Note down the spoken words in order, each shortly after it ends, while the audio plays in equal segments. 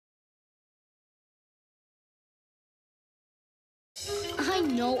I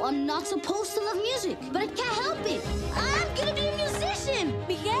know I'm not supposed to love music, but I can't help it. I'm gonna be a musician.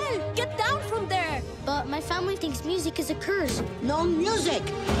 Miguel, get down from there. But my family thinks music is a curse. No music.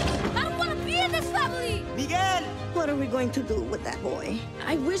 I don't want to be in this family. Miguel! What are we going to do with that boy?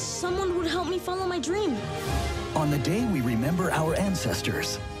 I wish someone would help me follow my dream. On the day we remember our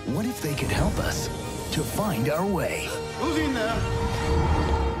ancestors, what if they could help us to find our way? Who's in there?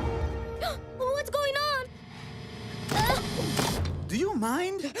 What's going on? Do you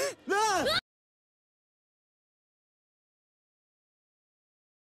mind?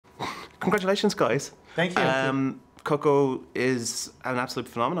 Congratulations, guys. Thank you. Coco is an absolute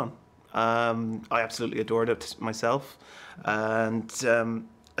phenomenon. I absolutely adored it myself. And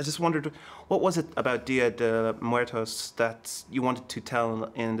I just wondered, what was it about Dia de Muertos that you wanted to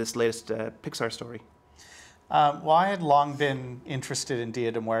tell in this latest Pixar story? Well, I had long been interested in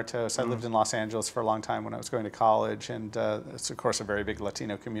Dia de Muertos. I lived in Los Angeles for a long time when I was going to college, and it's, of course, a very big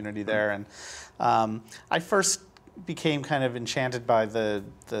Latino community there. And I first became kind of enchanted by the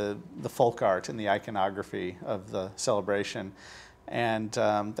folk art and the iconography of the celebration. And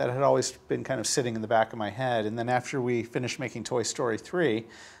that had always been kind of sitting in the back of my head. And then after we finished making Toy Story 3,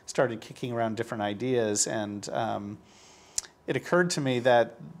 started kicking around different ideas, and it occurred to me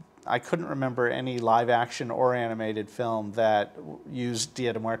that I couldn't remember any live action or animated film that used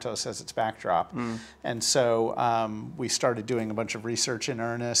Dia de Muertos as its backdrop. And so we started doing a bunch of research in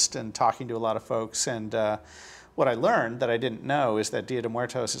earnest and talking to a lot of folks. And what I learned that I didn't know is that Dia de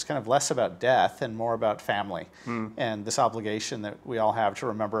Muertos is kind of less about death and more about family, and this obligation that we all have to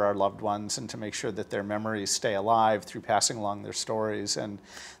remember our loved ones and to make sure that their memories stay alive through passing along their stories. And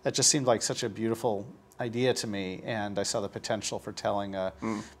that just seemed like such a beautiful idea to me, and I saw the potential for telling a,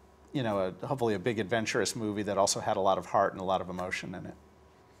 you know, hopefully a big adventurous movie that also had a lot of heart and a lot of emotion in it.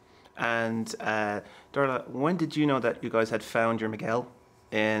 And Darla, when did you know that you guys had found your Miguel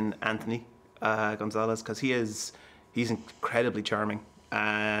in Anthony Gonzalez? Because he's incredibly charming,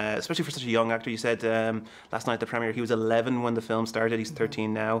 especially for such a young actor. You said last night at the premiere he was 11 when the film started. He's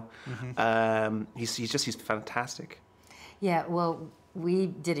 13 now. He's fantastic. Yeah, well, we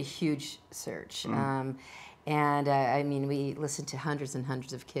did a huge search. And I mean, we listened to hundreds and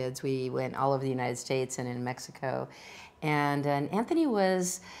hundreds of kids. We went all over the United States and in Mexico. And Anthony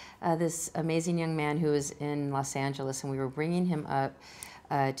was this amazing young man who was in Los Angeles, and we were bringing him up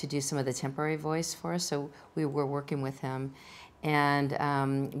to do some of the temporary voice for us. So we were working with him.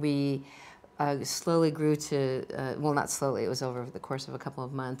 And we slowly grew to, well, not slowly, it was over the course of a couple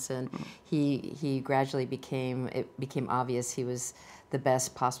of months. And he gradually it became obvious he was the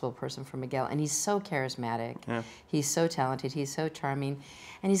best possible person for Miguel. And he's so charismatic. Yeah. He's so talented. He's so charming.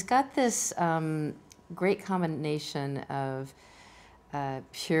 And he's got this great combination of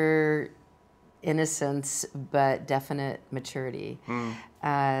pure innocence, but definite maturity.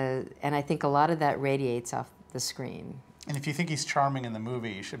 And I think a lot of that radiates off the screen. And if you think he's charming in the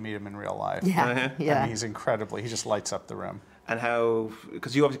movie, you should meet him in real life. Yeah, yeah. I mean, he's incredibly, he just lights up the room. And how,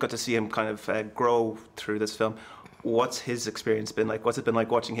 because you obviously got to see him kind of grow through this film. What's his experience been like? What's it been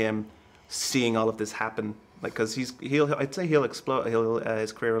like watching him, seeing all of this happen? Like, because I'd say he'll explode.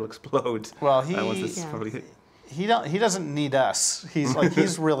 His career will explode. Well, he doesn't need us. He's like,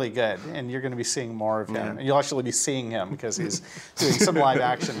 he's really good, and you're going to be seeing more of him. Yeah. And you'll actually be seeing him because he's doing some live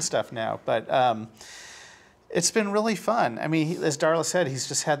action stuff now. But it's been really fun. I mean, as Darla said, he's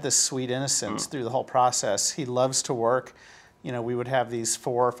just had this sweet innocence through the whole process. He loves to work. You know, we would have these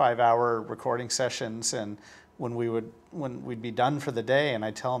 4 or 5 hour recording sessions, and when we'd be done for the day and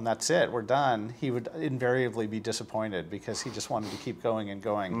I'd tell him that's it, we're done, he would invariably be disappointed because he just wanted to keep going and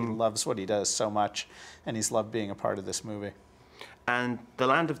going. He loves what he does so much, and he's loved being a part of this movie. And the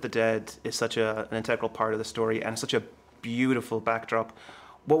Land of the Dead is such an integral part of the story and such a beautiful backdrop.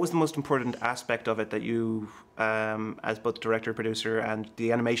 What was the most important aspect of it that you, as both director, producer, and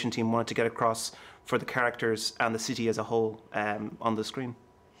the animation team wanted to get across for the characters and the city as a whole on the screen?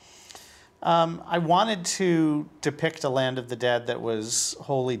 I wanted to depict a Land of the Dead that was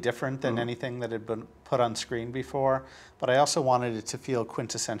wholly different than anything that had been put on screen before, but I also wanted it to feel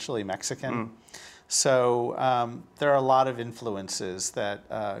quintessentially Mexican. So there are a lot of influences that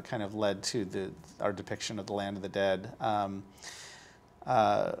kind of led to our depiction of the Land of the Dead.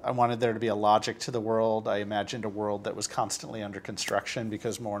 I wanted there to be a logic to the world. I imagined a world that was constantly under construction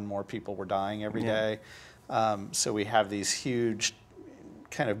because more and more people were dying every day. So we have these huge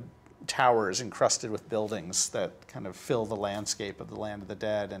kind of towers encrusted with buildings that kind of fill the landscape of the Land of the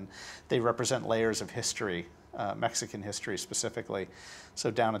Dead, and they represent layers of history, Mexican history specifically. So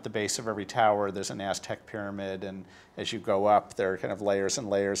down at the base of every tower there's an Aztec pyramid, and as you go up there are kind of layers and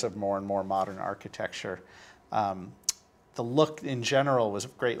layers of more and more modern architecture. the look in general was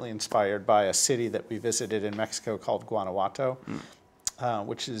greatly inspired by a city that we visited in Mexico called Guanajuato,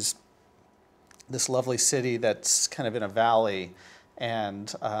 which is this lovely city that's kind of in a valley,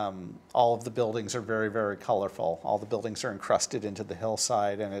 and all of the buildings are very, very colorful. All the buildings are encrusted into the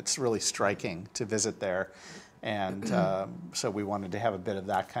hillside, and it's really striking to visit there. And so we wanted to have a bit of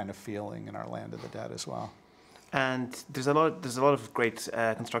that kind of feeling in our Land of the Dead as well. And there's a lot of great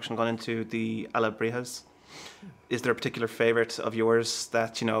construction gone into the Alabrijas. Is there a particular favourite of yours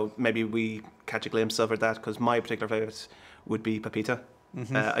that, you know, maybe we catch a glimpse of, or that? Because my particular favourite would be Pepita.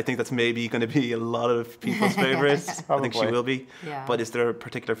 I think that's maybe going to be a lot of people's favourite. I think she will be. Yeah. But is there a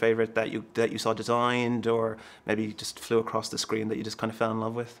particular favourite that you saw designed, or maybe just flew across the screen that you just kind of fell in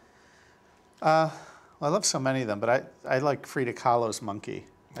love with? Well, I love so many of them, but I like Frida Kahlo's monkey.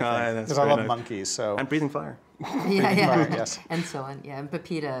 Because I love monkeys. So and Breathing Fire. Yeah. Fire, yes. And so on. Yeah, and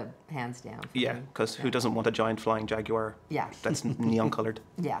Pepita, hands down. Yeah, because who doesn't want a giant flying jaguar? Yeah. That's neon coloured.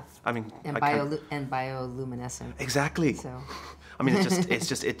 Yeah. I mean, And bioluminescent. Exactly. So. I mean,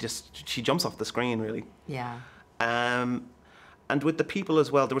 it just she jumps off the screen really. Yeah. And with the people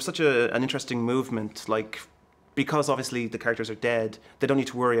as well, there was such an interesting movement, like, because obviously the characters are dead, they don't need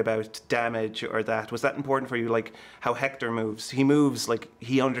to worry about damage or that. Was that important for you, like how Hector moves? He moves like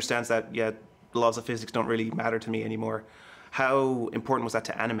he understands that, yeah, laws of physics don't really matter to me anymore. How important was that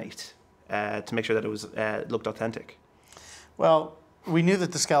to animate, to make sure that it was looked authentic? Well, we knew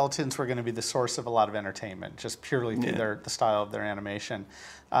that the skeletons were going to be the source of a lot of entertainment, just purely through the style of their animation.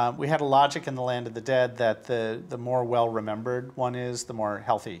 We had a logic in the Land of the Dead that the more well-remembered one is, the more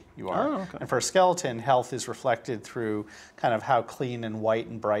healthy you are. Oh, okay. And for a skeleton, health is reflected through kind of how clean and white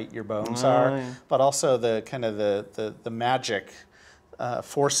and bright your bones are, yeah. but also the kind of the magic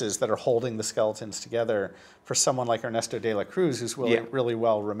forces that are holding the skeletons together. For someone like Ernesto de la Cruz, who's really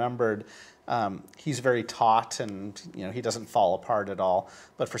well remembered, he's very taut, and you know he doesn't fall apart at all.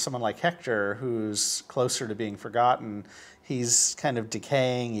 But for someone like Hector, who's closer to being forgotten, he's kind of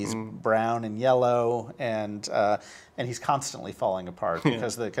decaying. He's brown and yellow, and he's constantly falling apart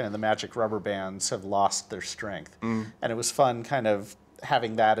because the kind of the magic rubber bands have lost their strength. And it was fun, kind of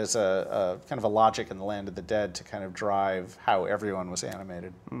having that as a kind of a logic in the Land of the Dead to kind of drive how everyone was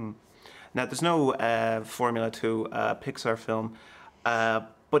animated. Now, there's no formula to a Pixar film,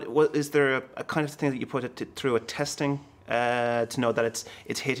 but is there a kind of thing that you put it through a testing to know that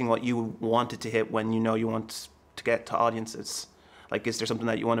it's hitting what you want it to hit when you know you want to get to audiences? Like, is there something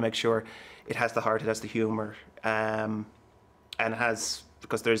that you want to make sure it has the heart, it has the humour, and has,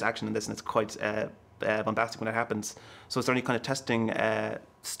 because there's action in this and it's quite bombastic when it happens. So is there any kind of testing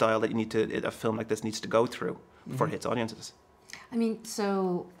style that a film like this needs to go through before it hits audiences? I mean,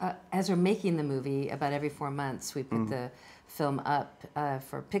 so as we're making the movie, about every 4 months, we put the film up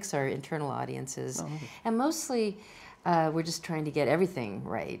for Pixar internal audiences. And mostly, we're just trying to get everything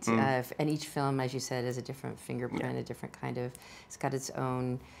right. And each film, as you said, is a different fingerprint, a different kind of, it's got its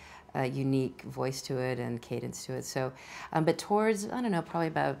own unique voice to it and cadence to it. So, but towards, I don't know, probably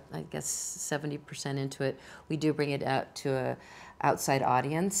about, I guess, 70% into it, we do bring it out to a outside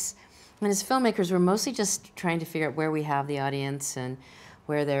audience. And as filmmakers, we're mostly just trying to figure out where we have the audience and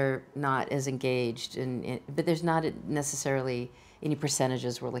where they're not as engaged. But there's not necessarily any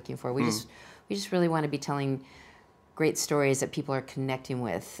percentages we're looking for. We just really want to be telling great stories that people are connecting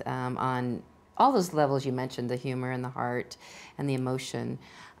with on all those levels you mentioned, the humor and the heart and the emotion,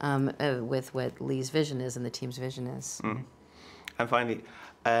 with what Lee's vision is and the team's vision is. And finally,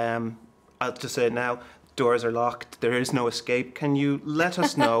 I'll just say it now, doors are locked, there is no escape. Can you let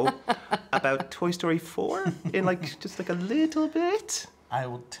us know about Toy Story 4 in just a little bit? I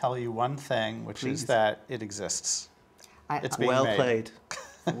will tell you one thing, which is that it exists. It's being well made. Played.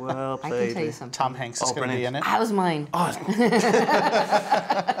 Well I played. can tell you something. Tom Hanks is going to be in it. That was mine. Oh,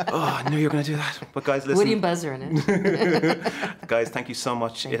 I knew you were going to do that. But guys, listen. Woody and Buzz are in it. Guys, thank you so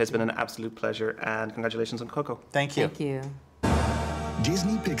much. It has been an absolute pleasure, and congratulations on Coco. Thank you. Thank you.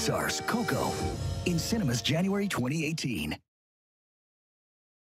 Disney Pixar's Coco in cinemas January 2018.